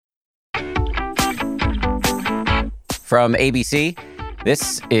From ABC,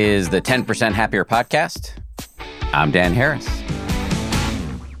 this is the 10% Happier podcast. I'm Dan Harris.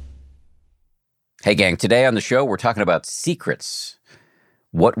 Hey, gang. Today on the show, we're talking about secrets,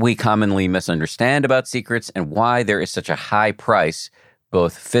 what we commonly misunderstand about secrets, and why there is such a high price,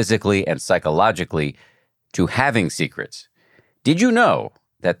 both physically and psychologically, to having secrets. Did you know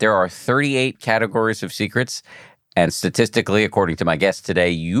that there are 38 categories of secrets? And statistically, according to my guest today,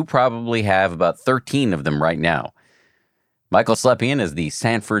 you probably have about 13 of them right now. Michael Slepian is the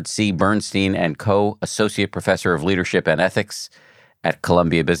Sanford C. Bernstein and Co-Associate Professor of Leadership and Ethics at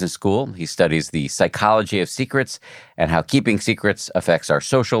Columbia Business School. He studies the psychology of secrets and how keeping secrets affects our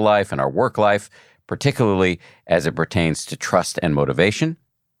social life and our work life, particularly as it pertains to trust and motivation.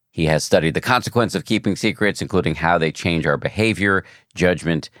 He has studied the consequence of keeping secrets, including how they change our behavior,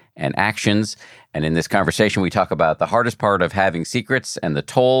 judgment, and actions. And in this conversation, we talk about the hardest part of having secrets and the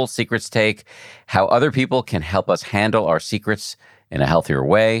toll secrets take, how other people can help us handle our secrets in a healthier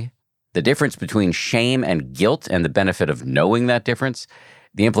way, the difference between shame and guilt and the benefit of knowing that difference,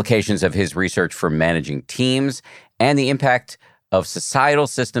 the implications of his research for managing teams, and the impact of societal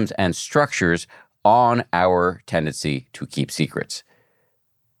systems and structures on our tendency to keep secrets.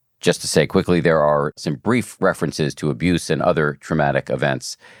 Just to say quickly, there are some brief references to abuse and other traumatic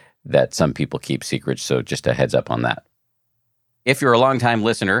events that some people keep secrets, so just a heads up on that. If you're a longtime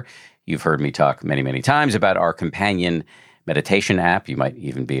listener, you've heard me talk many, many times about our companion meditation app. You might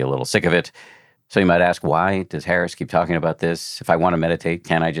even be a little sick of it. So you might ask, why does Harris keep talking about this? If I want to meditate,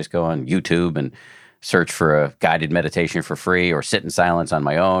 can I just go on YouTube and search for a guided meditation for free, or sit in silence on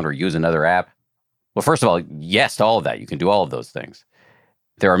my own, or use another app? Well, first of all, yes to all of that. You can do all of those things.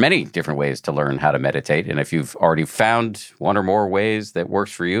 There are many different ways to learn how to meditate, and if you've already found one or more ways that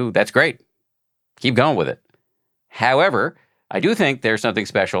works for you, that's great. Keep going with it. However, I do think there's something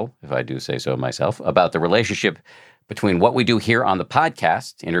special, if I do say so myself, about the relationship between what we do here on the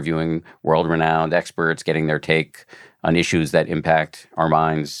podcast, interviewing world-renowned experts, getting their take on issues that impact our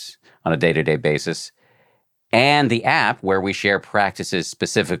minds on a day-to-day basis, and the app where we share practices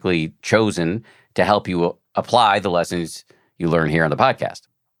specifically chosen to help you apply the lessons you learn here on the podcast.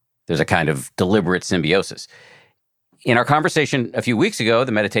 There's a kind of deliberate symbiosis. In our conversation a few weeks ago,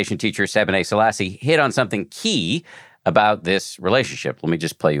 the meditation teacher Sebene Selassie hit on something key about this relationship. Let me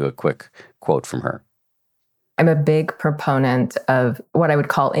just play you a quick quote from her. I'm a big proponent of what I would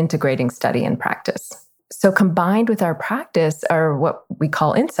call integrating study and practice. So combined with our practice are what we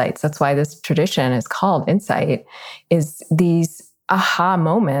call insights. That's why this tradition is called insight, is these aha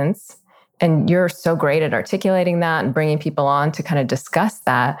moments. And you're so great at articulating that and bringing people on to kind of discuss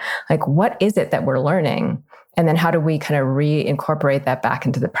that. Like, what is it that we're learning? And then how do we kind of reincorporate that back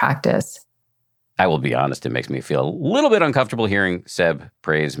into the practice? I will be honest, it makes me feel a little bit uncomfortable hearing Seb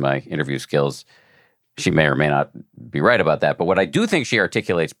praise my interview skills. She may or may not be right about that. But what I do think she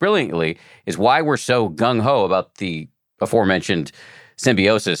articulates brilliantly is why we're so gung-ho about the aforementioned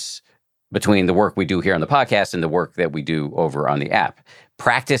symbiosis between the work we do here on the podcast and the work that we do over on the app.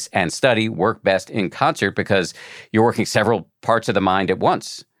 Practice and study work best in concert because you're working several parts of the mind at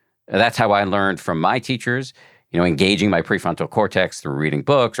once. That's how I learned from my teachers, engaging my prefrontal cortex through reading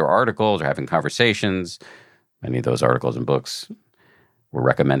books or articles or having conversations. Many of those articles and books were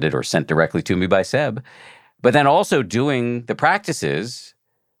recommended or sent directly to me by Seb. But then also doing the practices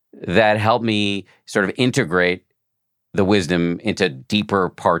that help me sort of integrate the wisdom into deeper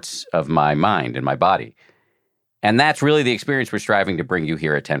parts of my mind and my body. And that's really the experience we're striving to bring you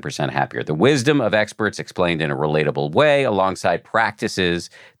here at 10% Happier. The wisdom of experts explained in a relatable way alongside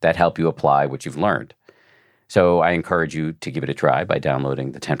practices that help you apply what you've learned. So I encourage you to give it a try by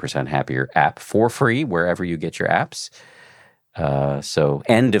downloading the 10% Happier app for free wherever you get your apps. So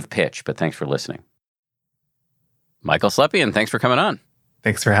end of pitch, but thanks for listening. Michael Slepian, thanks for coming on.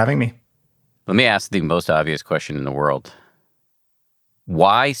 Thanks for having me. Let me ask the most obvious question in the world.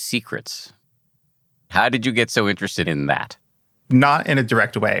 Why secrets? How did you get so interested in that? Not in a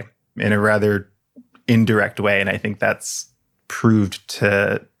direct way, in a rather indirect way. And I think that's proved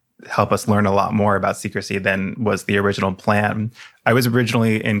to help us learn a lot more about secrecy than was the original plan. I was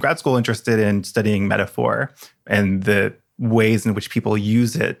originally in grad school interested in studying metaphor and the ways in which people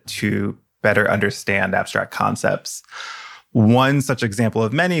use it to better understand abstract concepts. One such example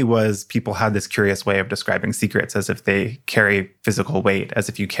of many was people had this curious way of describing secrets as if they carry physical weight, as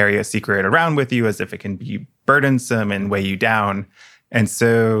if you carry a secret around with you, as if it can be burdensome and weigh you down. And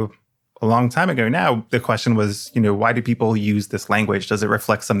so a long time ago now, the question was, why do people use this language? Does it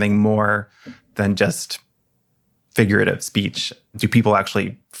reflect something more than just figurative speech? Do people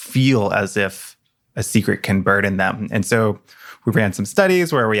actually feel as if a secret can burden them? And so we ran some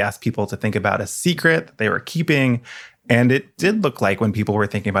studies where we asked people to think about a secret that they were keeping And it did look like when people were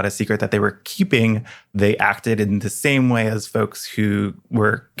thinking about a secret that they were keeping, they acted in the same way as folks who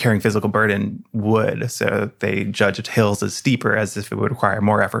were carrying physical burden would. So they judged hills as steeper, as if it would require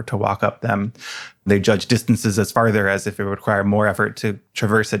more effort to walk up them. They judged distances as farther, as if it would require more effort to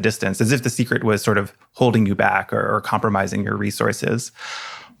traverse a distance, as if the secret was sort of holding you back or compromising your resources.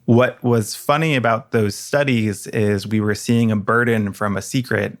 What was funny about those studies is we were seeing a burden from a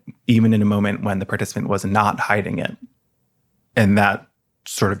secret, even in a moment when the participant was not hiding it. And that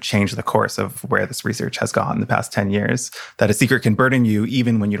sort of changed the course of where this research has gone in the past 10 years, that a secret can burden you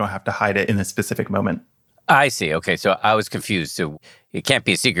even when you don't have to hide it in a specific moment. I see. Okay, so I was confused. So it can't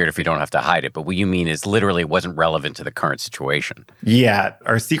be a secret if you don't have to hide it. But what you mean is literally it wasn't relevant to the current situation. Yeah,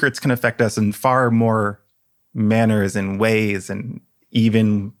 our secrets can affect us in far more manners and ways, and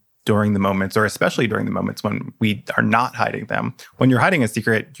even during the moments, or especially during the moments when we are not hiding them. When you're hiding a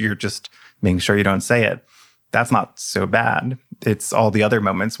secret, you're just making sure you don't say it. That's not so bad. It's all the other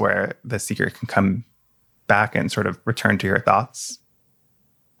moments where the secret can come back and sort of return to your thoughts.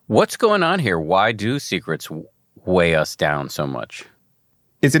 What's going on here? Why do secrets weigh us down so much?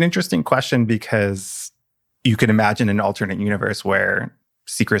 It's an interesting question because you could imagine an alternate universe where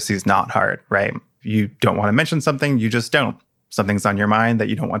secrecy is not hard, right? You don't want to mention something, you just don't. Something's on your mind that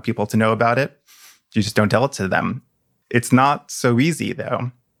you don't want people to know about it, you just don't tell it to them. It's not so easy,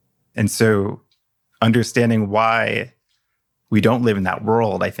 though. And so understanding why we don't live in that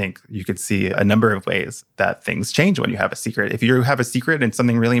world, I think you could see a number of ways that things change when you have a secret. If you have a secret and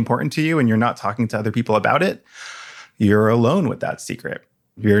something really important to you and you're not talking to other people about it, you're alone with that secret.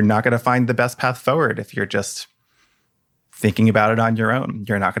 You're not going to find the best path forward if you're just thinking about it on your own.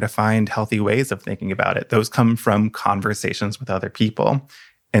 You're not going to find healthy ways of thinking about it. Those come from conversations with other people.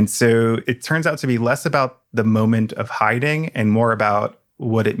 And so it turns out to be less about the moment of hiding and more about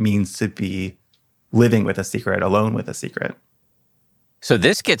what it means to be living with a secret, alone with a secret. So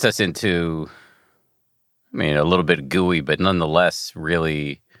this gets us into, a little bit gooey, but nonetheless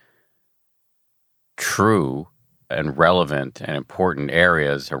really true and relevant and important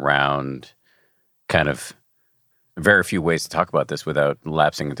areas around kind of very few ways to talk about this without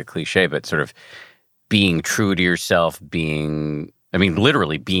lapsing into cliche, but sort of being true to yourself,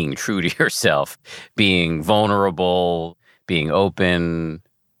 literally being true to yourself, being vulnerable, being open.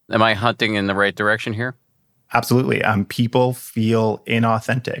 Am I hunting in the right direction here? Absolutely. People feel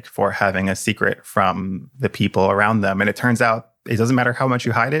inauthentic for having a secret from the people around them. And it turns out it doesn't matter how much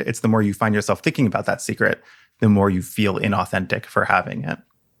you hide it. It's the more you find yourself thinking about that secret, the more you feel inauthentic for having it.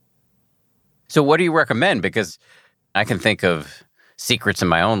 So what do you recommend? Because I can think of secrets in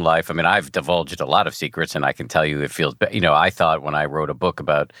my own life. I've divulged a lot of secrets, and I can tell you it feels, I thought when I wrote a book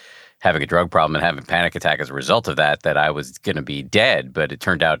about having a drug problem and having a panic attack as a result of that I was going to be dead, but it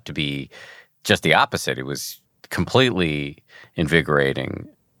turned out to be just the opposite. It was completely invigorating.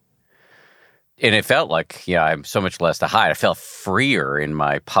 And it felt like, I'm so much less to hide. I felt freer in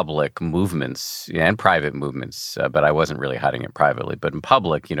my public movements and private movements, but I wasn't really hiding it privately. But in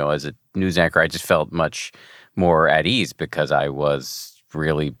public, as a news anchor, I just felt much more at ease because I was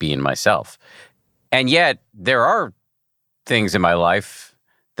really being myself. And yet, there are things in my life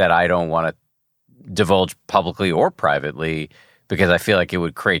that I don't want to divulge publicly or privately because I feel like it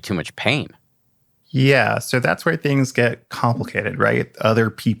would create too much pain. Yeah, so that's where things get complicated, right? Other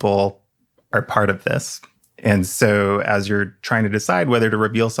people are part of this. And so as you're trying to decide whether to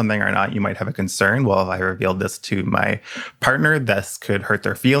reveal something or not, you might have a concern. Well, if I revealed this to my partner, this could hurt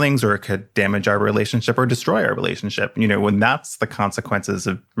their feelings, or it could damage our relationship or destroy our relationship. When that's the consequences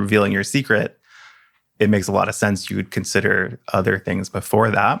of revealing your secret, it makes a lot of sense you would consider other things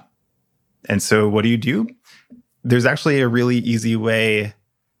before that. And so what do? There's actually a really easy way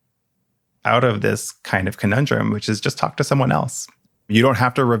out of this kind of conundrum, which is just talk to someone else. You don't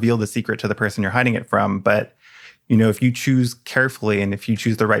have to reveal the secret to the person you're hiding it from, but if you choose carefully and if you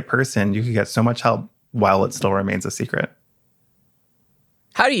choose the right person, you can get so much help while it still remains a secret.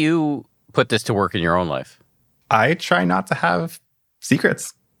 How do you put this to work in your own life? I try not to have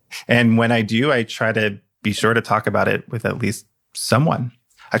secrets. And when I do, I try to be sure to talk about it with at least someone.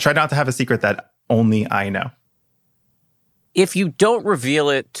 I try not to have a secret that only I know. If you don't reveal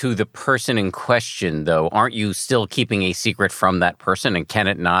it to the person in question, though, aren't you still keeping a secret from that person? And can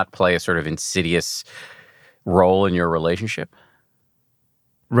it not play a sort of insidious role in your relationship?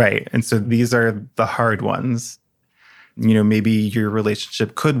 Right. And so these are the hard ones. Maybe your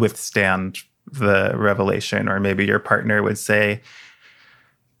relationship could withstand the revelation, or maybe your partner would say,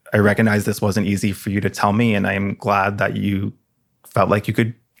 I recognize this wasn't easy for you to tell me, and I'm glad that you felt like you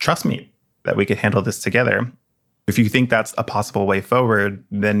could trust me, that we could handle this together. If you think that's a possible way forward,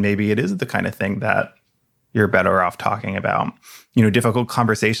 then maybe it is the kind of thing that you're better off talking about. Difficult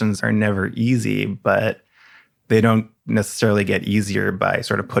conversations are never easy, but they don't necessarily get easier by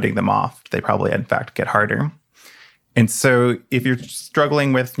sort of putting them off. They probably, in fact, get harder. And so if you're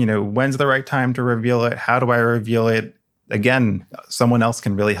struggling with, when's the right time to reveal it? How do I reveal it? Again, someone else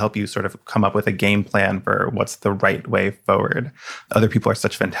can really help you sort of come up with a game plan for what's the right way forward. Other people are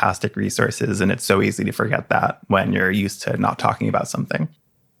such fantastic resources, and it's so easy to forget that when you're used to not talking about something.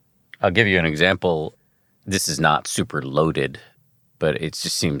 I'll give you an example. This is not super loaded, but it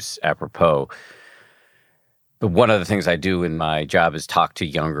just seems apropos. But one of the things I do in my job is talk to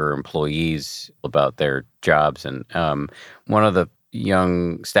younger employees about their jobs. And one of the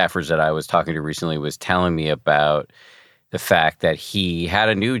young staffers that I was talking to recently was telling me about the fact that he had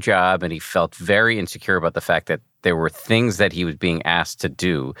a new job and he felt very insecure about the fact that there were things that he was being asked to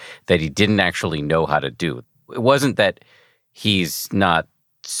do that he didn't actually know how to do. It wasn't that he's not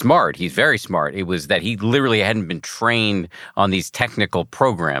smart. He's very smart. It was that he literally hadn't been trained on these technical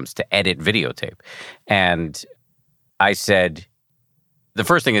programs to edit videotape. And I said, the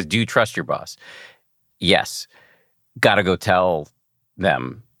first thing is, do you trust your boss? Yes. Got to go tell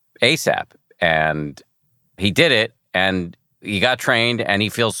them ASAP. And he did it, and he got trained, and he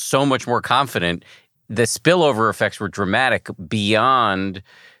feels so much more confident. The spillover effects were dramatic beyond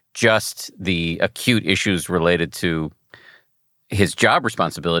just the acute issues related to his job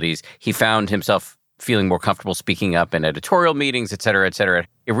responsibilities. He found himself feeling more comfortable speaking up in editorial meetings, et cetera, et cetera.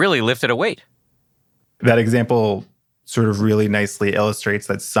 It really lifted a weight. That example sort of really nicely illustrates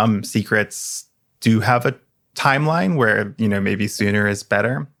that some secrets do have a timeline where, maybe sooner is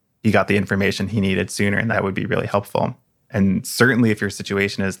better. He got the information he needed sooner, and that would be really helpful. And certainly if your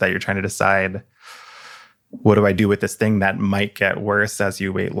situation is that you're trying to decide, what do I do with this thing that might get worse as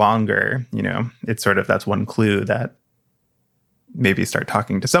you wait longer? It's sort of, that's one clue that maybe start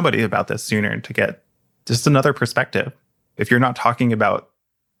talking to somebody about this sooner to get just another perspective. If you're not talking about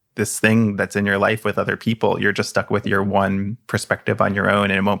this thing that's in your life with other people, you're just stuck with your one perspective on your own,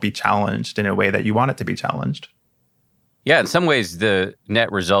 and it won't be challenged in a way that you want it to be challenged. Yeah, in some ways, the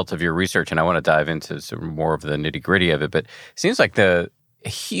net result of your research, and I want to dive into some more of the nitty-gritty of it, but it seems like the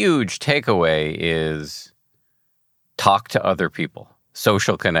huge takeaway is talk to other people.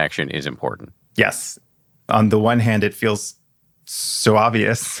 Social connection is important. Yes. On the one hand, it feels so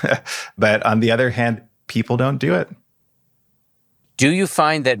obvious, but on the other hand, people don't do it. Do you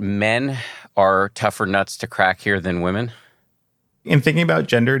find that men are tougher nuts to crack here than women? In thinking about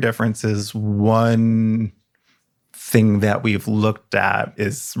gender differences, one thing that we've looked at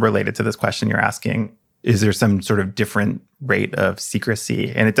is related to this question you're asking. Is there some sort of different rate of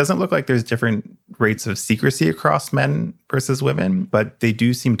secrecy? And it doesn't look like there's different rates of secrecy across men versus women, but they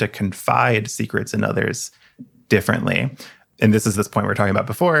do seem to confide secrets in others differently. And this is this point we were talking about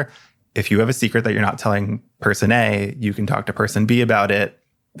before. If you have a secret that you're not telling person A, you can talk to person B about it.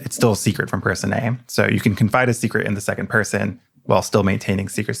 It's still a secret from person A. So you can confide a secret in the second person while still maintaining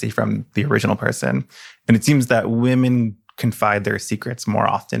secrecy from the original person. And it seems that women confide their secrets more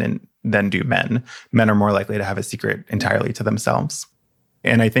often than do men. Men are more likely to have a secret entirely to themselves.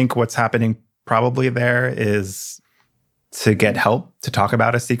 And I think what's happening probably there is to get help, to talk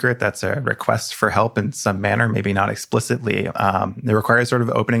about a secret that's a request for help in some manner, maybe not explicitly. It requires sort of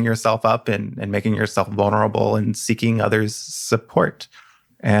opening yourself up and making yourself vulnerable and seeking others' support.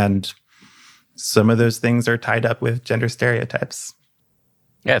 And some of those things are tied up with gender stereotypes.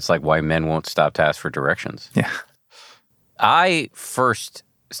 Yeah, it's like why men won't stop to ask for directions. Yeah. I first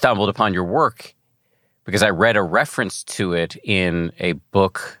stumbled upon your work because I read a reference to it in a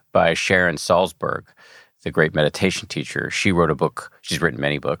book by Sharon Salzberg, the great meditation teacher. She wrote a book. She's written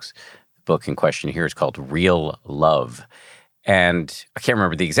many books. The book in question here is called Real Love. And I can't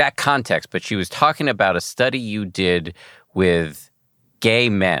remember the exact context, but she was talking about a study you did with gay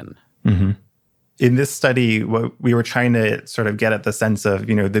men. Mm-hmm. In this study, what we were trying to sort of get at the sense of,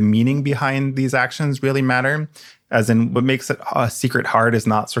 the meaning behind these actions really matter. As in, what makes a secret hard is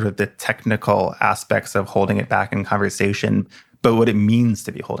not sort of the technical aspects of holding it back in conversation, but what it means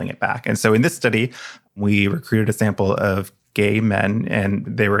to be holding it back. And so in this study, we recruited a sample of gay men, and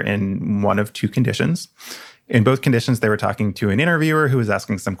they were in one of two conditions. In both conditions, they were talking to an interviewer who was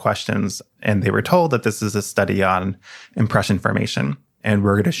asking some questions, and they were told that this is a study on impression formation. And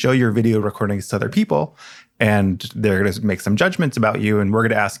we're going to show your video recordings to other people, and they're going to make some judgments about you, and we're going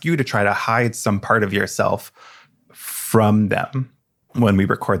to ask you to try to hide some part of yourself from them when we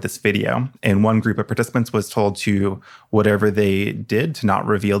record this video. And one group of participants was told to, whatever they did, to not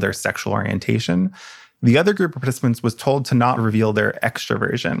reveal their sexual orientation. The other group of participants was told to not reveal their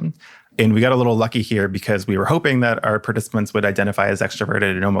extroversion. And we got a little lucky here because we were hoping that our participants would identify as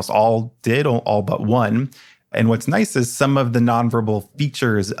extroverted, and almost all did, all but one. And what's nice is some of the nonverbal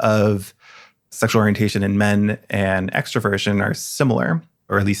features of sexual orientation in men and extroversion are similar,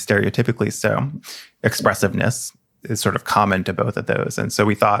 or at least stereotypically so. Expressiveness is sort of common to both of those. And so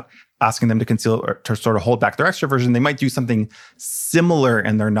we thought asking them to conceal or to sort of hold back their extroversion, they might do something similar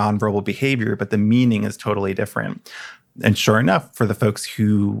in their nonverbal behavior, but the meaning is totally different. And sure enough, for the folks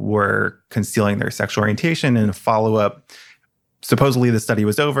who were concealing their sexual orientation in a follow-up, supposedly the study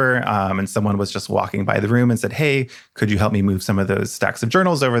was over and someone was just walking by the room and said, hey, could you help me move some of those stacks of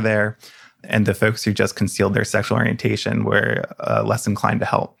journals over there? And the folks who just concealed their sexual orientation were less inclined to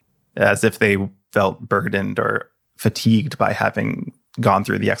help, as if they felt burdened or fatigued by having gone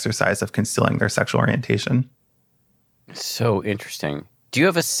through the exercise of concealing their sexual orientation. So interesting. Do you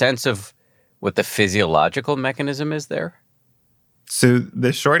have a sense of what the physiological mechanism is there? So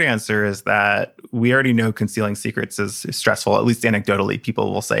the short answer is that we already know concealing secrets is stressful. At least anecdotally,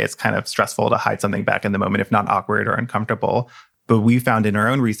 people will say it's kind of stressful to hide something back in the moment, if not awkward or uncomfortable. But we found in our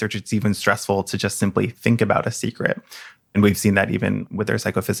own research, it's even stressful to just simply think about a secret. And we've seen that even with our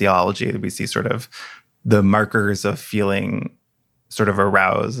psychophysiology. We see sort of the markers of feeling sort of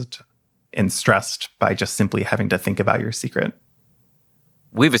aroused and stressed by just simply having to think about your secret.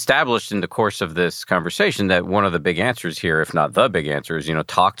 We've established in the course of this conversation that one of the big answers here, if not the big answer, is,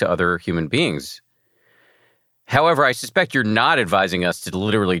 talk to other human beings. However, I suspect you're not advising us to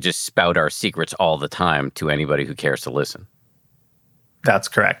literally just spout our secrets all the time to anybody who cares to listen. That's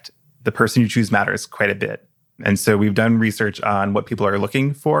correct. The person you choose matters quite a bit. And so we've done research on what people are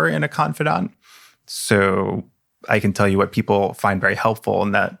looking for in a confidant. So I can tell you what people find very helpful,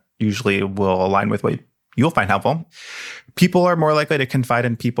 and that usually will align with what you'll find helpful. People are more likely to confide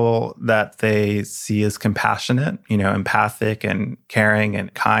in people that they see as compassionate, empathic and caring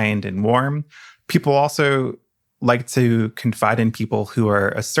and kind and warm. People also like to confide in people who are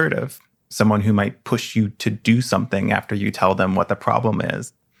assertive, someone who might push you to do something after you tell them what the problem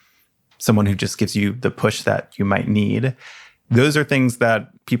is, someone who just gives you the push that you might need. Those are things that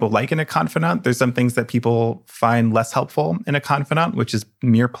people like in a confidant. There's some things that people find less helpful in a confidant, which is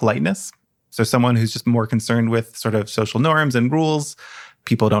mere politeness. So someone who's just more concerned with sort of social norms and rules,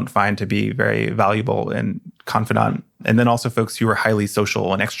 people don't find to be very valuable in confidant. And then also folks who are highly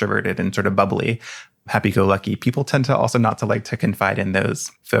social and extroverted and sort of bubbly, happy-go-lucky, people tend to also not to like to confide in those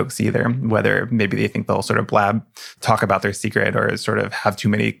folks either, whether maybe they think they'll sort of talk about their secret or sort of have too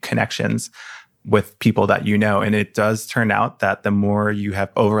many connections with people that you know. And it does turn out that the more you have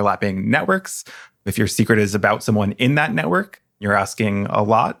overlapping networks, if your secret is about someone in that network, you're asking a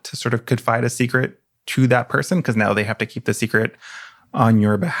lot to sort of confide a secret to that person because now they have to keep the secret on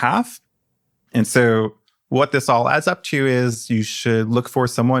your behalf. And so what this all adds up to is you should look for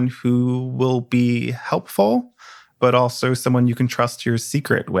someone who will be helpful, but also someone you can trust your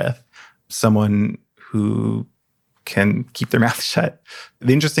secret with, someone who can keep their mouth shut.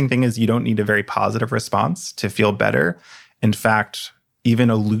 The interesting thing is you don't need a very positive response to feel better. In fact,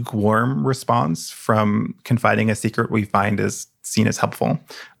 even a lukewarm response from confiding a secret we find is seen as helpful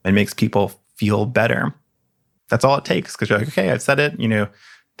and makes people feel better. That's all it takes because you're like, okay, I've said it,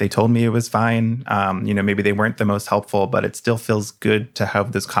 they told me it was fine. Maybe they weren't the most helpful, but it still feels good to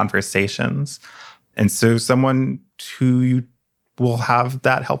have those conversations. And so someone who will have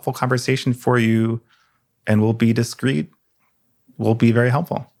that helpful conversation for you and will be discreet will be very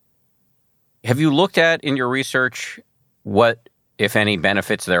helpful. Have you looked at in your research what, if any,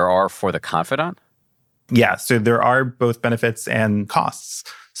 benefits there are for the confidant? Yeah, so there are both benefits and costs.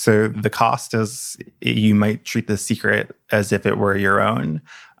 So the cost is you might treat the secret as if it were your own.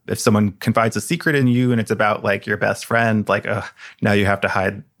 If someone confides a secret in you and it's about like your best friend, like now you have to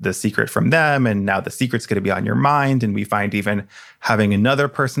hide the secret from them and now the secret's going to be on your mind. And we find even having another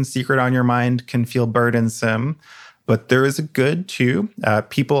person's secret on your mind can feel burdensome. But there is a good too.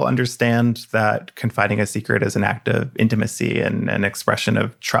 People understand that confiding a secret is an act of intimacy and an expression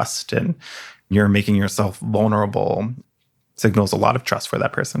of trust, and you're making yourself vulnerable signals a lot of trust for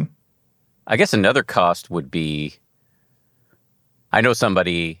that person. I guess another cost would be, I know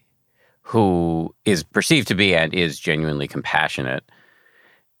somebody who is perceived to be and is genuinely compassionate.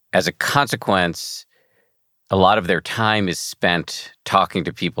 As a consequence, a lot of their time is spent talking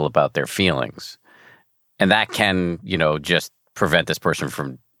to people about their feelings. And that can, just prevent this person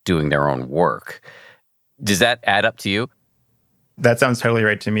from doing their own work. Does that add up to you? That sounds totally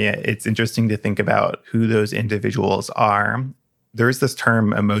right to me. It's interesting to think about who those individuals are. There is this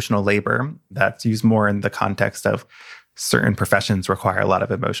term emotional labor that's used more in the context of certain professions require a lot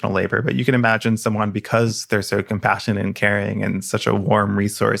of emotional labor. But you can imagine someone, because they're so compassionate and caring and such a warm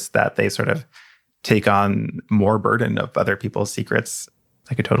resource, that they sort of take on more burden of other people's secrets.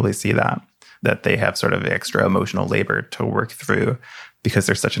 I could totally see that they have sort of extra emotional labor to work through because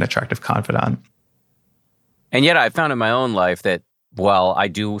they're such an attractive confidant. And yet I found in my own life that while I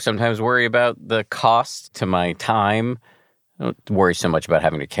do sometimes worry about the cost to my time, I don't worry so much about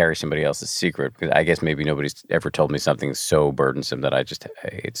having to carry somebody else's secret, because I guess maybe nobody's ever told me something so burdensome that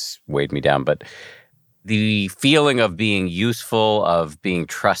it's weighed me down. But the feeling of being useful, of being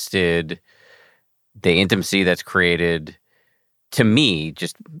trusted, the intimacy that's created, to me,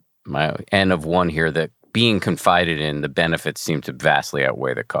 just my N of one here, that being confided in, the benefits seem to vastly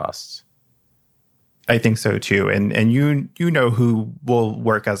outweigh the costs. I think so too. And you know who will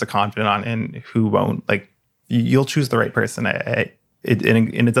work as a confidant and who won't. Like, you'll choose the right person. And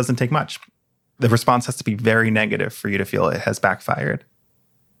it doesn't take much. The response has to be very negative for you to feel it has backfired.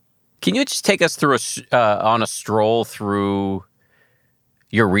 Can you just take us through on a stroll through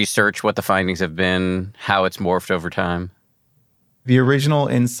your research, what the findings have been, how it's morphed over time? The original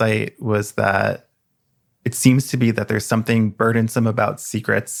insight was that it seems to be that there's something burdensome about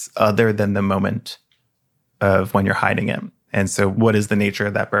secrets other than the moment of when you're hiding it. And so what is the nature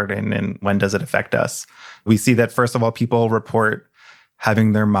of that burden and when does it affect us? We see that, first of all, people report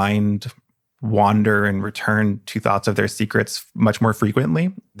having their mind wander and return to thoughts of their secrets much more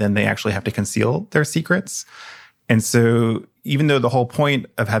frequently than they actually have to conceal their secrets. And so even though the whole point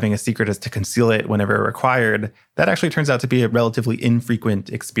of having a secret is to conceal it whenever required, that actually turns out to be a relatively infrequent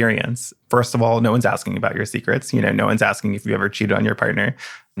experience. First of all, no one's asking about your secrets. No one's asking if you ever cheated on your partner.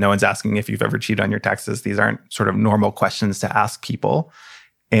 No one's asking if you've ever cheated on your taxes. These aren't sort of normal questions to ask people.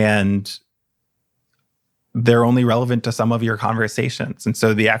 And they're only relevant to some of your conversations. And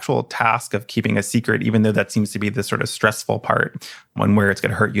so the actual task of keeping a secret, even though that seems to be the sort of stressful part, one where it's going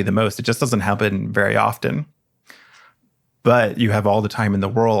to hurt you the most, it just doesn't happen very often. But you have all the time in the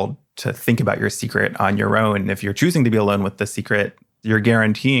world to think about your secret on your own. If you're choosing to be alone with the secret, you're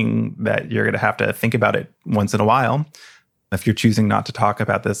guaranteeing that you're going to have to think about it once in a while. If you're choosing not to talk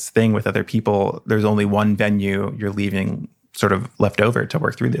about this thing with other people, there's only one venue you're leaving sort of left over to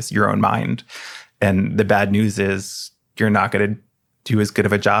work through this, your own mind. And the bad news is you're not going to do as good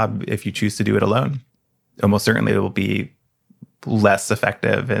of a job if you choose to do it alone. Almost certainly it will be less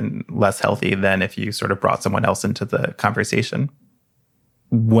effective and less healthy than if you sort of brought someone else into the conversation.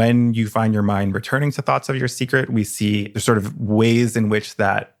 When you find your mind returning to thoughts of your secret, we see there's sort of ways in which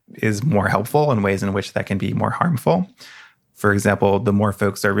that is more helpful and ways in which that can be more harmful. For example, the more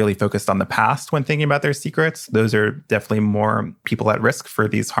folks are really focused on the past when thinking about their secrets, those are definitely more people at risk for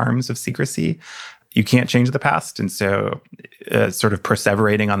these harms of secrecy. You can't change the past. And so sort of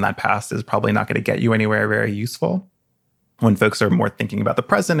perseverating on that past is probably not going to get you anywhere very useful. When folks are more thinking about the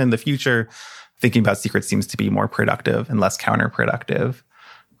present and the future, thinking about secrets seems to be more productive and less counterproductive.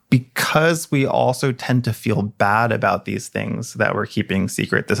 Because we also tend to feel bad about these things that we're keeping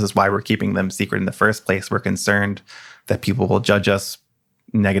secret. This is why we're keeping them secret in the first place. We're concerned that people will judge us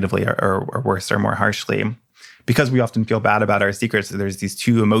negatively or worse or more harshly. Because we often feel bad about our secrets, there's these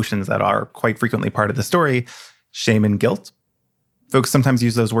two emotions that are quite frequently part of the story, shame and guilt. Folks sometimes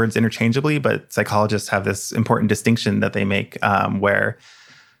use those words interchangeably, but psychologists have this important distinction that they make where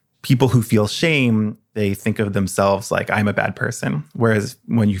people who feel shame, they think of themselves like, I'm a bad person. Whereas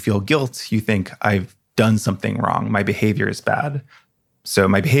when you feel guilt, you think, I've done something wrong. My behavior is bad. So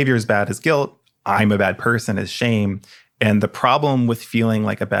my behavior is bad as guilt. I'm a bad person is shame. And the problem with feeling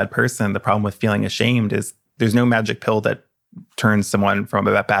like a bad person, the problem with feeling ashamed is there's no magic pill that turns someone from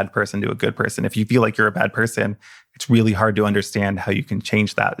a bad person to a good person. If you feel like you're a bad person, it's really hard to understand how you can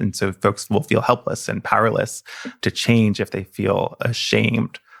change that. And so folks will feel helpless and powerless to change if they feel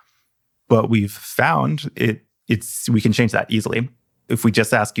ashamed. But we've found we can change that easily. If we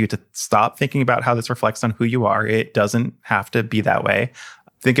just ask you to stop thinking about how this reflects on who you are, it doesn't have to be that way.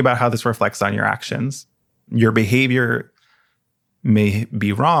 Think about how this reflects on your actions. Your behavior may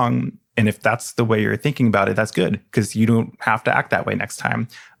be wrong. And if that's the way you're thinking about it, that's good, because you don't have to act that way next time.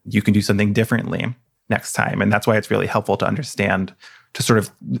 You can do something differently next time. And that's why it's really helpful to understand, to sort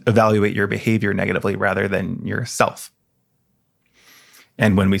of evaluate your behavior negatively rather than yourself.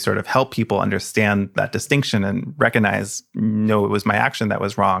 And when we sort of help people understand that distinction and recognize, no, it was my action that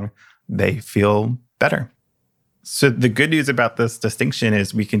was wrong, they feel better. So the good news about this distinction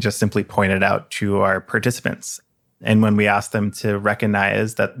is we can just simply point it out to our participants. And when we ask them to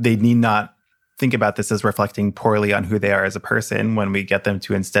recognize that they need not think about this as reflecting poorly on who they are as a person, when we get them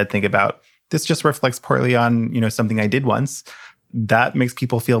to instead think about, this just reflects poorly on, something I did once, that makes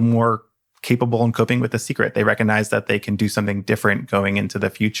people feel more capable in coping with the secret. They recognize that they can do something different going into the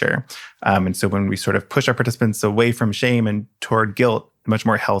future. And so when we sort of push our participants away from shame and toward guilt, a much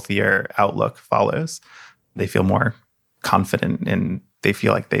more healthier outlook follows. They feel more confident and they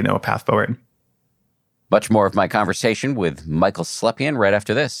feel like they know a path forward. Much more of my conversation with Michael Slepian right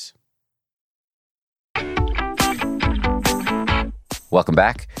after this. Welcome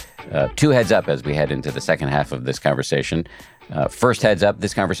back. Two heads up as we head into the second half of this conversation. First heads up,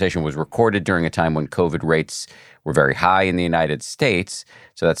 this conversation was recorded during a time when COVID rates were very high in the United States.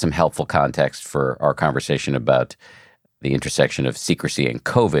 So that's some helpful context for our conversation about the intersection of secrecy and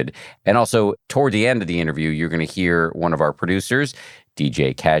COVID. And also, toward the end of the interview, you're going to hear one of our producers,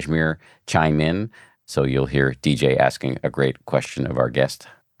 DJ Kashmir, chime in. So you'll hear DJ asking a great question of our guest.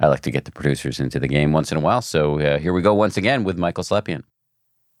 I like to get the producers into the game once in a while. So here we go once again with Michael Slepian.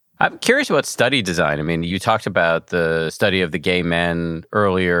 I'm curious about study design. I mean, you talked about the study of the gay men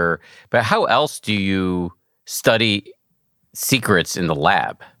earlier, but how else do you study secrets in the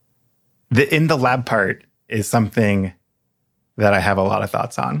lab? The in the lab part is something that I have a lot of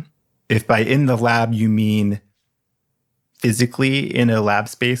thoughts on. If by in the lab you mean physically in a lab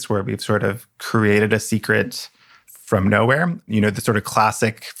space where we've sort of created a secret from nowhere, the sort of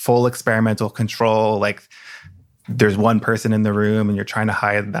classic full experimental control, like there's one person in the room and you're trying to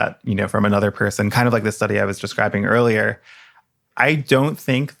hide that, from another person, kind of like the study I was describing earlier. I don't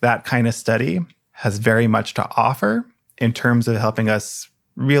think that kind of study has very much to offer in terms of helping us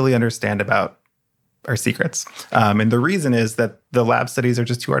really understand about our secrets. And the reason is that the lab studies are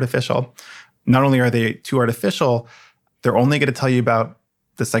just too artificial. Not only are they too artificial, they're only going to tell you about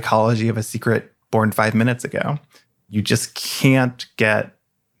the psychology of a secret born 5 minutes ago. You just can't get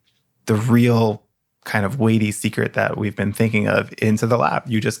the real kind of weighty secret that we've been thinking of into the lab.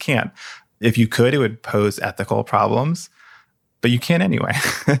 You just can't. If you could, it would pose ethical problems, but you can't anyway.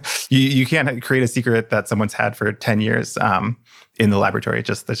 You can't create a secret that someone's had for 10 years in the laboratory.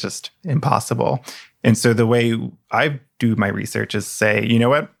 That's just impossible. And so the way I do my research is say, you know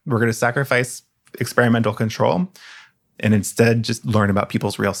what, we're going to sacrifice experimental control and instead just learn about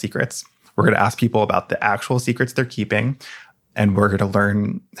people's real secrets. We're going to ask people about the actual secrets they're keeping, and we're going to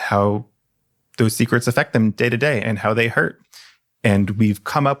learn how those secrets affect them day to day and how they hurt. And we've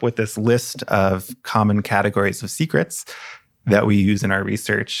come up with this list of common categories of secrets that we use in our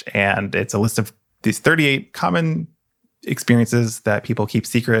research. And it's a list of these 38 common experiences that people keep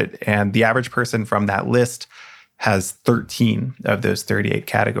secret. And the average person from that list has 13 of those 38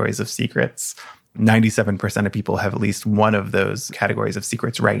 categories of secrets. 97% of people have at least one of those categories of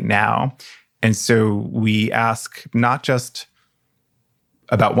secrets right now. And so we ask not just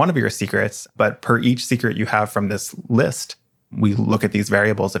about one of your secrets, but per each secret you have from this list, we look at these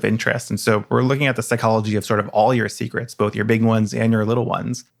variables of interest. And so we're looking at the psychology of sort of all your secrets, both your big ones and your little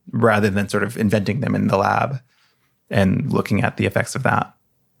ones, rather than sort of inventing them in the lab and looking at the effects of that.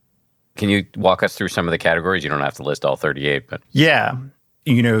 Can you walk us through some of the categories? You don't have to list all 38, but... Yeah.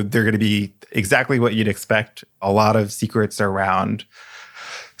 They're going to be exactly what you'd expect. A lot of secrets around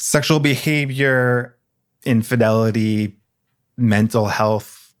sexual behavior, infidelity, mental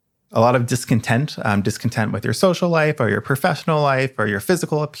health, a lot of discontent with your social life or your professional life or your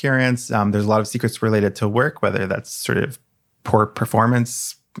physical appearance. There's a lot of secrets related to work, whether that's sort of poor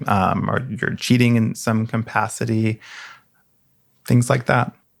performance or you're cheating in some capacity, things like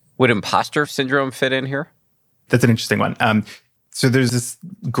that. Would imposter syndrome fit in here? That's an interesting one. So there's this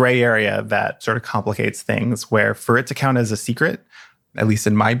gray area that sort of complicates things where for it to count as a secret, at least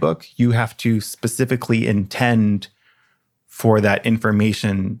in my book, you have to specifically intend for that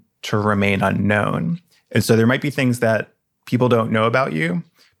information to remain unknown. And so there might be things that people don't know about you,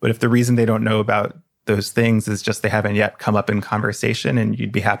 but if the reason they don't know about those things is just they haven't yet come up in conversation and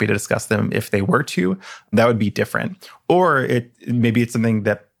you'd be happy to discuss them if they were to, that would be different. Or maybe it's something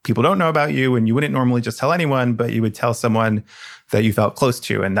that people don't know about you and you wouldn't normally just tell anyone, but you would tell someone that you felt close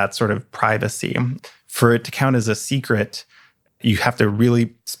to, and that's sort of privacy. For it to count as a secret, you have to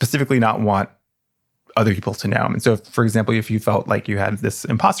really specifically not want other people to know. And so, for example, if you felt like you had this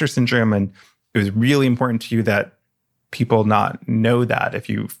imposter syndrome and it was really important to you that people not know that, if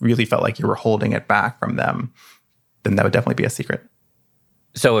you really felt like you were holding it back from them, then that would definitely be a secret.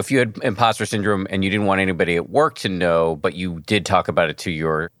 So if you had imposter syndrome and you didn't want anybody at work to know, but you did talk about it to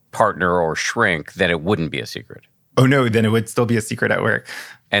your partner or shrink, then it wouldn't be a secret. Oh, no, then it would still be a secret at work.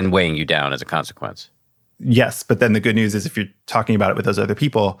 And weighing you down as a consequence. Yes, but then the good news is if you're talking about it with those other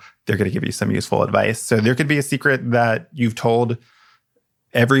people, they're going to give you some useful advice. So there could be a secret that you've told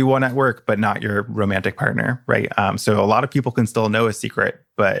everyone at work, but not your romantic partner, right? So a lot of people can still know a secret,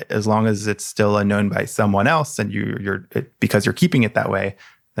 but as long as it's still unknown by someone else and because you're keeping it that way,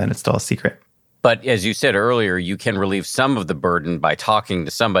 then it's still a secret. But as you said earlier, you can relieve some of the burden by talking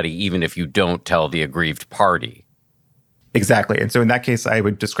to somebody, even if you don't tell the aggrieved party. Exactly. And so in that case, I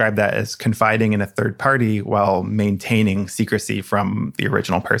would describe that as confiding in a third party while maintaining secrecy from the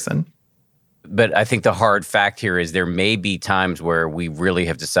original person. But I think the hard fact here is there may be times where we really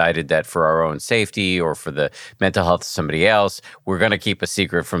have decided that for our own safety or for the mental health of somebody else, we're going to keep a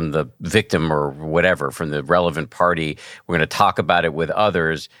secret from the victim or whatever, from the relevant party. We're going to talk about it with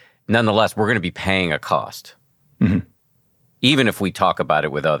others. Nonetheless, we're going to be paying a cost, even if we talk about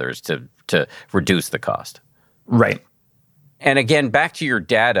it with others to reduce the cost. Right. And again, back to your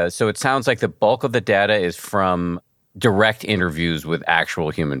data. So it sounds like the bulk of the data is from direct interviews with actual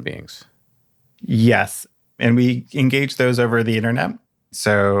human beings. Yes. And we engage those over the internet.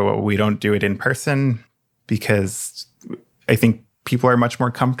 So we don't do it in person because I think people are much more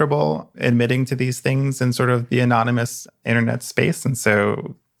comfortable admitting to these things in sort of the anonymous internet space. And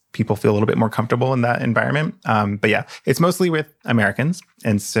so people feel a little bit more comfortable in that environment. But yeah, it's mostly with Americans.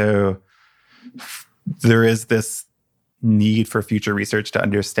 And so there is this need for future research to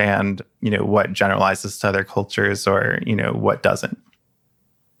understand, what generalizes to other cultures or, what doesn't.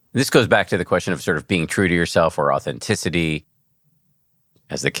 This goes back to the question of sort of being true to yourself or authenticity,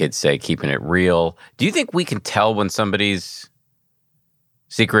 as the kids say, keeping it real. Do you think we can tell when somebody's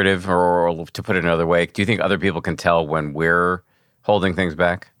secretive, or to put it another way, do you think other people can tell when we're holding things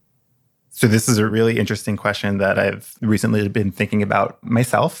back? So this is a really interesting question that I've recently been thinking about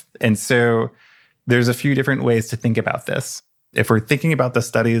myself. And so there's a few different ways to think about this. If we're thinking about the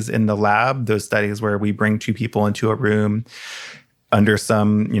studies in the lab, those studies where we bring two people into a room under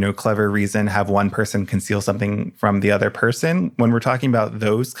some, clever reason, have one person conceal something from the other person. When we're talking about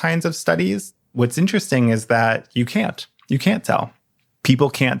those kinds of studies, what's interesting is that you can't tell. People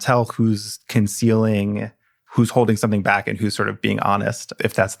can't tell who's concealing, who's holding something back, and who's sort of being honest,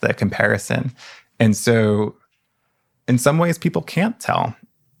 if that's the comparison. And so in some ways, people can't tell.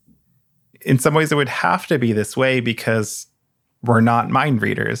 In some ways, it would have to be this way because we're not mind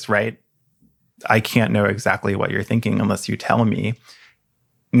readers, right? I can't know exactly what you're thinking unless you tell me.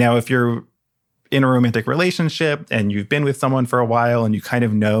 Now, if you're in a romantic relationship and you've been with someone for a while and you kind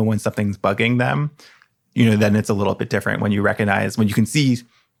of know when something's bugging them, then it's a little bit different when you can see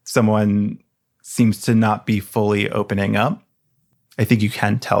someone seems to not be fully opening up. I think you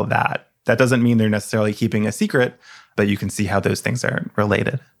can tell that. That doesn't mean they're necessarily keeping a secret, but you can see how those things are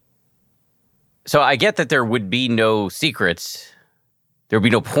related. So I get that there would be no secrets. There would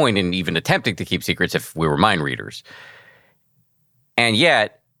be no point in even attempting to keep secrets if we were mind readers. And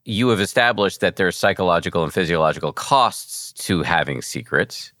yet, you have established that there's psychological and physiological costs to having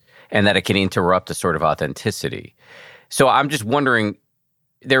secrets and that it can interrupt a sort of authenticity. So I'm just wondering,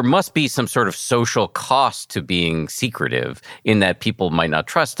 there must be some sort of social cost to being secretive in that people might not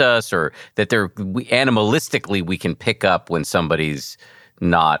trust us, or that animalistically we can pick up when somebody's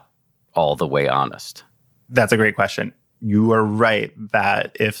not all the way honest. That's a great question. You are right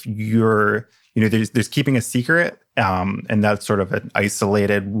that if you're, there's keeping a secret, and that's sort of an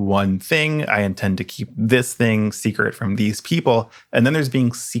isolated one thing. I intend to keep this thing secret from these people. And then there's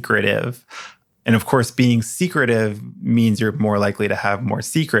being secretive. And of course, being secretive means you're more likely to have more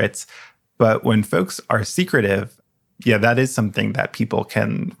secrets. But when folks are secretive, yeah, that is something that people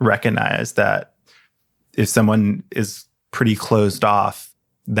can recognize, that if someone is pretty closed off,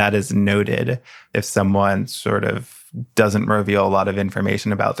 that is noted. If someone sort of doesn't reveal a lot of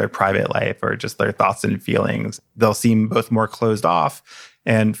information about their private life or just their thoughts and feelings, they'll seem both more closed off.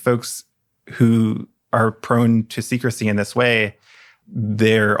 And folks who are prone to secrecy in this way,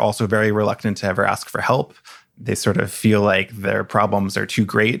 they're also very reluctant to ever ask for help. They sort of feel like their problems are too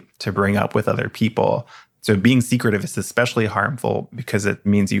great to bring up with other people. So being secretive is especially harmful because it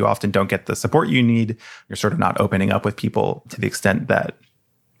means you often don't get the support you need. You're sort of not opening up with people to the extent that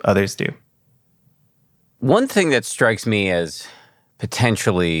others do. One thing that strikes me as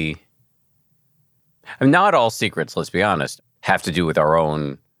potentially, not all secrets, let's be honest, have to do with our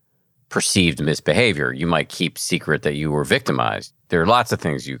own perceived misbehavior. You might keep secret that you were victimized. There are lots of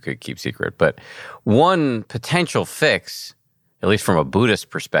things you could keep secret, but one potential fix, at least from a Buddhist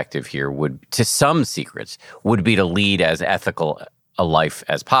perspective here, to some secrets, would be to lead as ethical a life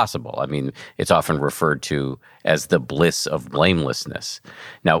as possible. I mean, it's often referred to as the bliss of blamelessness.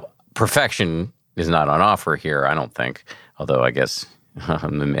 Now, perfection is not on offer here, I don't think, although I guess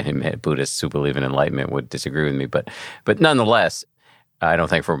Buddhists who believe in enlightenment would disagree with me. But nonetheless, I don't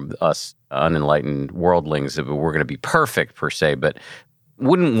think for us unenlightened worldlings that we're going to be perfect per se, but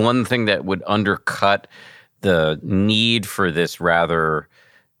wouldn't one thing that would undercut the need for this rather,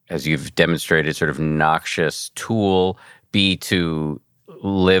 as you've demonstrated, sort of noxious tool be to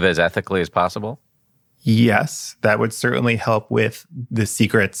live as ethically as possible? Yes, that would certainly help with the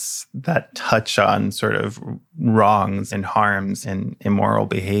secrets that touch on sort of wrongs and harms and immoral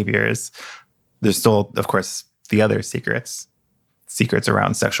behaviors. There's still, of course, the other secrets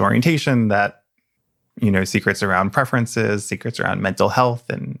around sexual orientation, that, secrets around preferences, secrets around mental health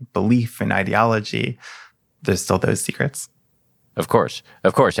and belief and ideology. There's still those secrets. Of course.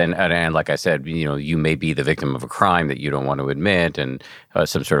 And like I said, you may be the victim of a crime that you don't want to admit, and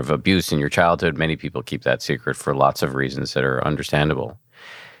some sort of abuse in your childhood. Many people keep that secret for lots of reasons that are understandable.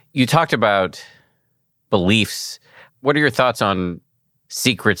 You talked about beliefs. What are your thoughts on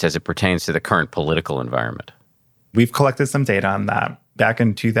secrets as it pertains to the current political environment? We've collected some data on that. Back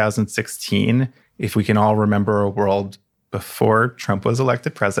in 2016, if we can all remember a world before Trump was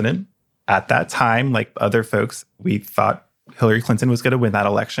elected president, at that time, like other folks, we thought Hillary Clinton was going to win that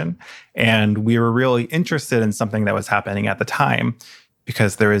election. And we were really interested in something that was happening at the time,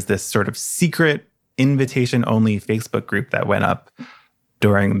 because there was this sort of secret invitation-only Facebook group that went up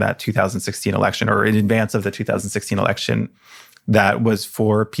during that 2016 election, or in advance of the 2016 election, that was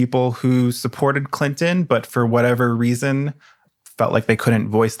for people who supported Clinton, but for whatever reason felt like they couldn't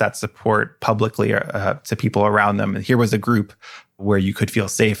voice that support publicly to people around them. And here was a group where you could feel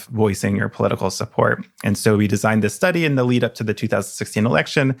safe voicing your political support. And so we designed this study in the lead up to the 2016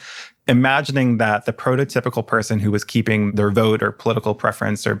 election, imagining that the prototypical person who was keeping their vote or political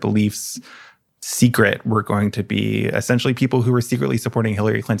preference or beliefs secret were going to be essentially people who were secretly supporting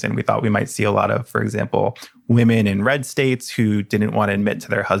Hillary Clinton. We thought we might see a lot of, for example, women in red states who didn't want to admit to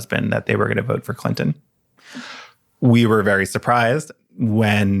their husband that they were going to vote for Clinton. We were very surprised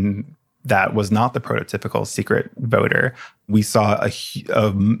when that was not the prototypical secret voter. We saw a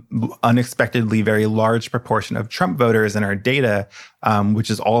unexpectedly very large proportion of Trump voters in our data,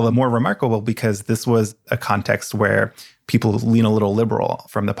 which is all the more remarkable because this was a context where people lean a little liberal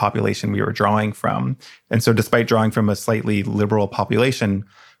from the population we were drawing from. And so despite drawing from a slightly liberal population,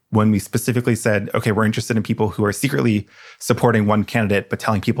 when we specifically said, okay, we're interested in people who are secretly supporting one candidate but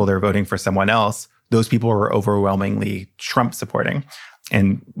telling people they're voting for someone else, those people were overwhelmingly Trump supporting.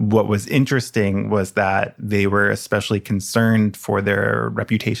 And what was interesting was that they were especially concerned for their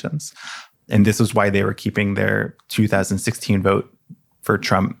reputations. And this was why they were keeping their 2016 vote for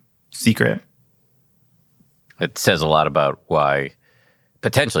Trump secret. It says a lot about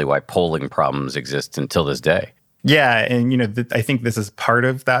potentially why polling problems exist until this day. Yeah. And, I think this is part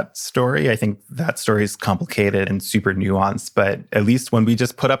of that story. I think that story is complicated and super nuanced. But at least when we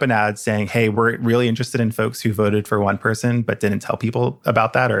just put up an ad saying, hey, we're really interested in folks who voted for one person, but didn't tell people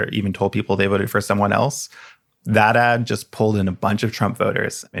about that or even told people they voted for someone else, that ad just pulled in a bunch of Trump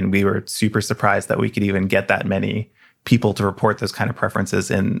voters. And we were super surprised that we could even get that many people to report those kind of preferences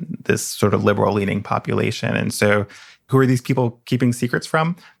in this sort of liberal-leaning population. And so who are these people keeping secrets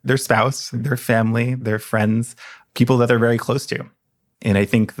from? Their spouse, their family, their friends, people that they're very close to. And I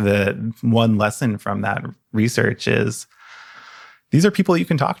think the one lesson from that research is these are people you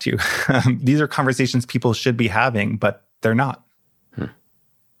can talk to. These are conversations people should be having, but they're not.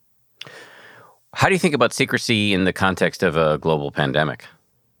 How do you think about secrecy in the context of a global pandemic?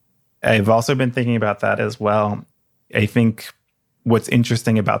 I've also been thinking about that as well. I think what's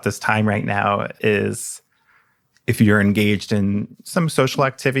interesting about this time right now is if you're engaged in some social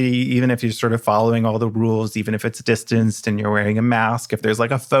activity, even if you're sort of following all the rules, even if it's distanced and you're wearing a mask, if there's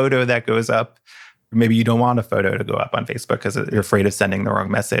like a photo that goes up, maybe you don't want a photo to go up on Facebook because you're afraid of sending the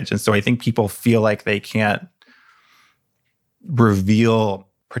wrong message. And so I think people feel like they can't reveal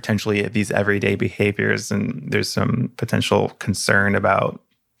potentially these everyday behaviors. And there's some potential concern about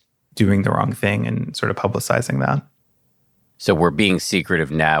doing the wrong thing and sort of publicizing that. So we're being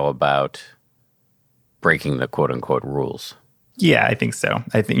secretive now about breaking the quote unquote rules. Yeah, I think so.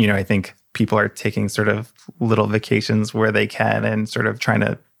 I think people are taking sort of little vacations where they can and sort of trying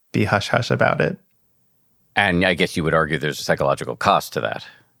to be hush hush about it. And I guess you would argue there's a psychological cost to that.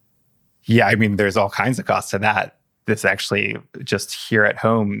 Yeah, I mean, there's all kinds of costs to that. This actually, just here at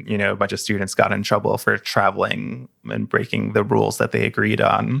home, a bunch of students got in trouble for traveling and breaking the rules that they agreed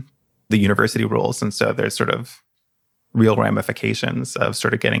on, the university rules. And so there's sort of real ramifications of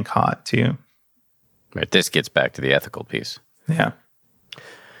sort of getting caught too. Right. This gets back to the ethical piece. Yeah.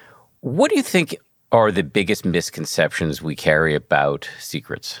 What do you think are the biggest misconceptions we carry about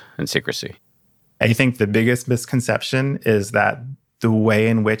secrets and secrecy? I think the biggest misconception is that the way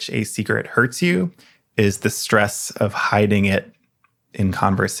in which a secret hurts you is the stress of hiding it in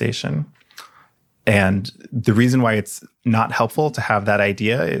conversation. And the reason why it's not helpful to have that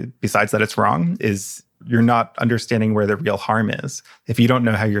idea, besides that it's wrong, is you're not understanding where the real harm is. If you don't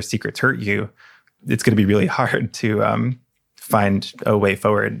know how your secrets hurt you, it's going to be really hard to find a way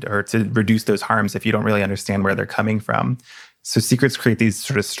forward or to reduce those harms if you don't really understand where they're coming from. So secrets create these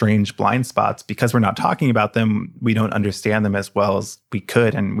sort of strange blind spots. Because we're not talking about them, we don't understand them as well as we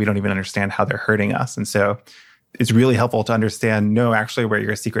could, and we don't even understand how they're hurting us. And so it's really helpful to understand, no, actually where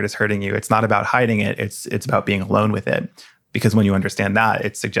your secret is hurting you, it's not about hiding it, it's about being alone with it. Because when you understand that,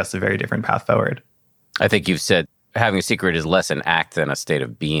 it suggests a very different path forward. I think you've said having a secret is less an act than a state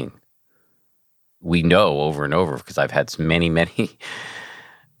of being. We know over and over, because I've had many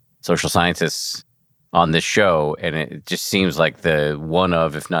social scientists on this show, and it just seems like the one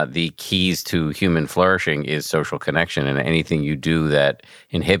of, if not the keys to human flourishing is social connection, and anything you do that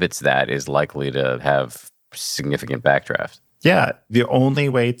inhibits that is likely to have significant backdraft. Yeah, the only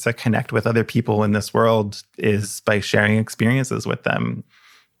way to connect with other people in this world is by sharing experiences with them.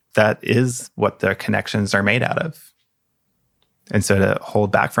 That is what their connections are made out of. And so to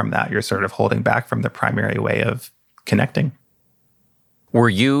hold back from that, you're sort of holding back from the primary way of connecting. Were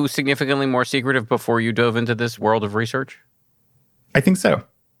you significantly more secretive before you dove into this world of research? I think so.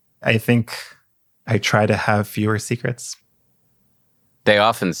 I think I try to have fewer secrets. They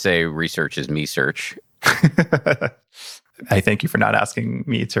often say research is me search. I thank you for not asking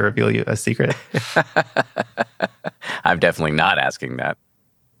me to reveal you a secret. I'm definitely not asking that.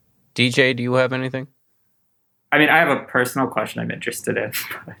 DJ, do you have anything? I mean, I have a personal question I'm interested in.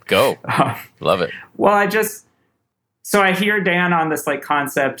 Go. Love it. Well, so I hear Dan on this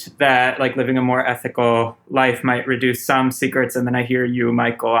concept that living a more ethical life might reduce some secrets. And then I hear you,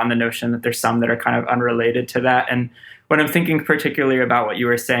 Michael, on the notion that there's some that are kind of unrelated to that. And when I'm thinking particularly about what you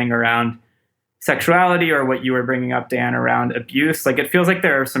were saying around sexuality, or what you were bringing up, Dan, around abuse, it feels like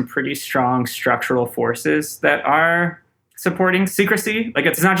there are some pretty strong structural forces that are supporting secrecy.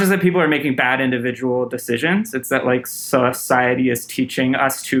 It's not just that people are making bad individual decisions. It's that society is teaching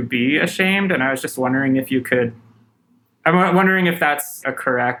us to be ashamed. And I was just wondering I'm wondering if that's a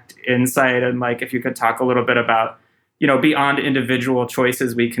correct insight, and if you could talk a little bit about, beyond individual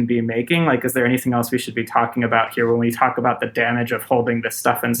choices we can be making, is there anything else we should be talking about here when we talk about the damage of holding this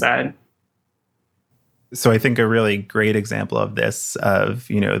stuff inside? So I think a really great example of this, of,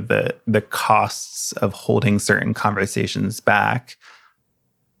 the costs of holding certain conversations back,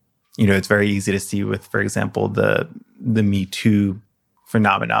 it's very easy to see with, for example, the Me Too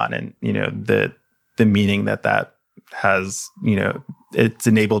phenomenon, and, the meaning that has, it's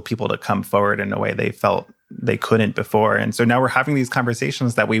enabled people to come forward in a way they felt they couldn't before. And so now we're having these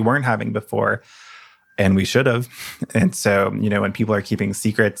conversations that we weren't having before, and we should have. And so, when people are keeping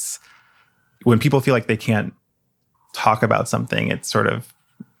secrets, when people feel like they can't talk about something, it sort of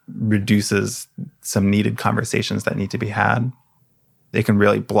reduces some needed conversations that need to be had. They can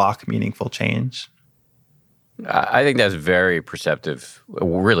really block meaningful change. I think that's very perceptive,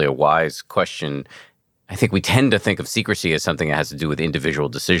 really a wise question. I think we tend to think of secrecy as something that has to do with individual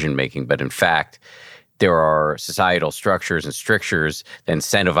decision-making, but in fact, there are societal structures and strictures that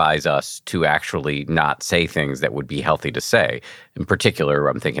incentivize us to actually not say things that would be healthy to say. In particular,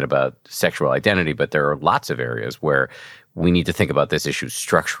 I'm thinking about sexual identity, but there are lots of areas where we need to think about this issue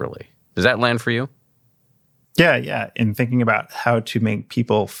structurally. Does that land for you? Yeah. In thinking about how to make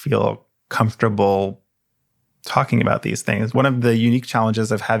people feel comfortable talking about these things, one of the unique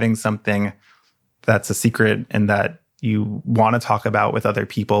challenges of having something that's a secret and that you want to talk about with other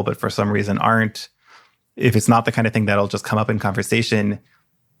people, but for some reason aren't, if it's not the kind of thing that'll just come up in conversation,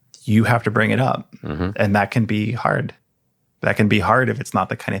 you have to bring it up. Mm-hmm. And that can be hard. That can be hard if it's not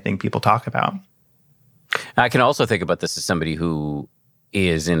the kind of thing people talk about. I can also think about this as somebody who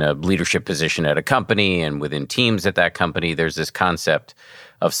is in a leadership position at a company, and within teams at that company, there's this concept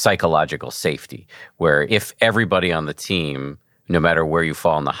of psychological safety, where if everybody on the team, no matter where you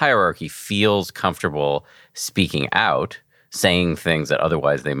fall in the hierarchy, feels comfortable speaking out, saying things that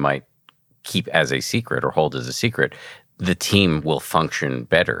otherwise they might keep as a secret or hold as a secret, the team will function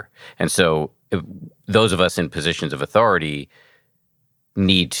better. And so those of us in positions of authority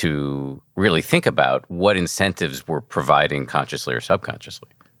need to really think about what incentives we're providing consciously or subconsciously.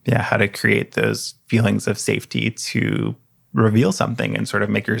 Yeah, how to create those feelings of safety to reveal something and sort of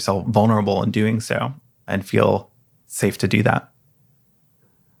make yourself vulnerable in doing so and feel safe to do that.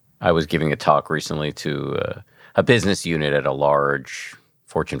 I was giving a talk recently to a business unit at a large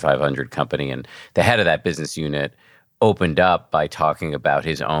Fortune 500 company, and the head of that business unit opened up by talking about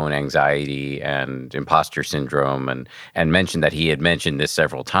his own anxiety and imposter syndrome, and mentioned that he had mentioned this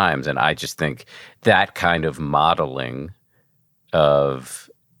several times. And I just think that kind of modeling of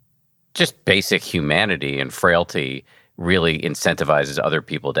just basic humanity and frailty really incentivizes other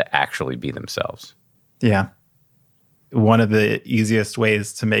people to actually be themselves. Yeah. One of the easiest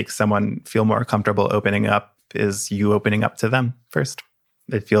ways to make someone feel more comfortable opening up is you opening up to them first.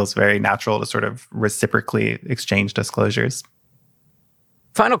 It feels very natural to sort of reciprocally exchange disclosures.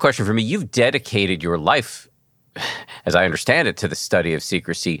 Final question for me. You've dedicated your life, as I understand it, to the study of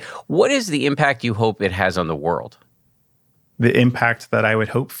secrecy. What is the impact you hope it has on the world? The impact that I would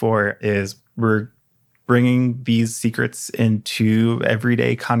hope for is we're bringing these secrets into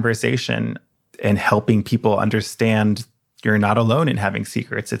everyday conversation and helping people understand you're not alone in having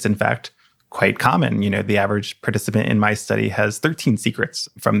secrets. It's in fact quite common. The average participant in my study has 13 secrets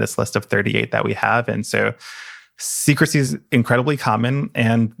from this list of 38 that we have. And so secrecy is incredibly common,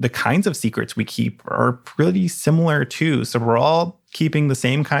 and the kinds of secrets we keep are pretty similar too. So we're all keeping the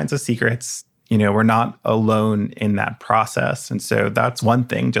same kinds of secrets. We're not alone in that process. And so that's one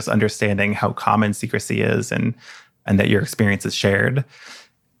thing, just understanding how common secrecy is and that your experience is shared.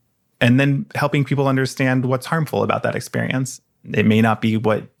 And then helping people understand what's harmful about that experience. It may not be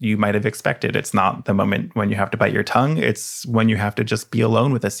what you might have expected. It's not the moment when you have to bite your tongue. It's when you have to just be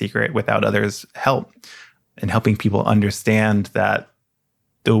alone with a secret without others' help. And helping people understand that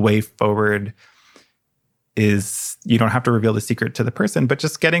the way forward is you don't have to reveal the secret to the person, but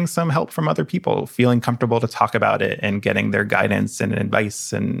just getting some help from other people, feeling comfortable to talk about it and getting their guidance and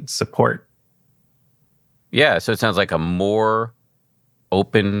advice and support. Yeah, so it sounds like a more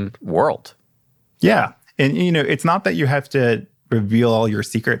open world. Yeah. And, it's not that you have to reveal all your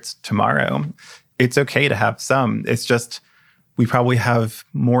secrets tomorrow. It's okay to have some. It's just we probably have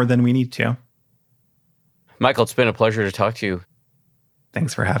more than we need to. Michael, it's been a pleasure to talk to you.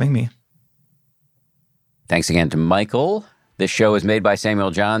 Thanks for having me. Thanks again to Michael. This show is made by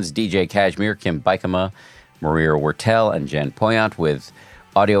Samuel Johns, DJ Kashmir, Kim Bikama, Maria Wertel, and Jen Poyant, with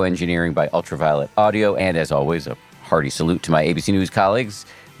audio engineering by Ultraviolet Audio. And as always, a hearty salute to my ABC News colleagues,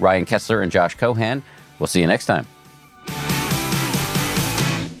 Ryan Kessler and Josh Cohan. We'll see you next time.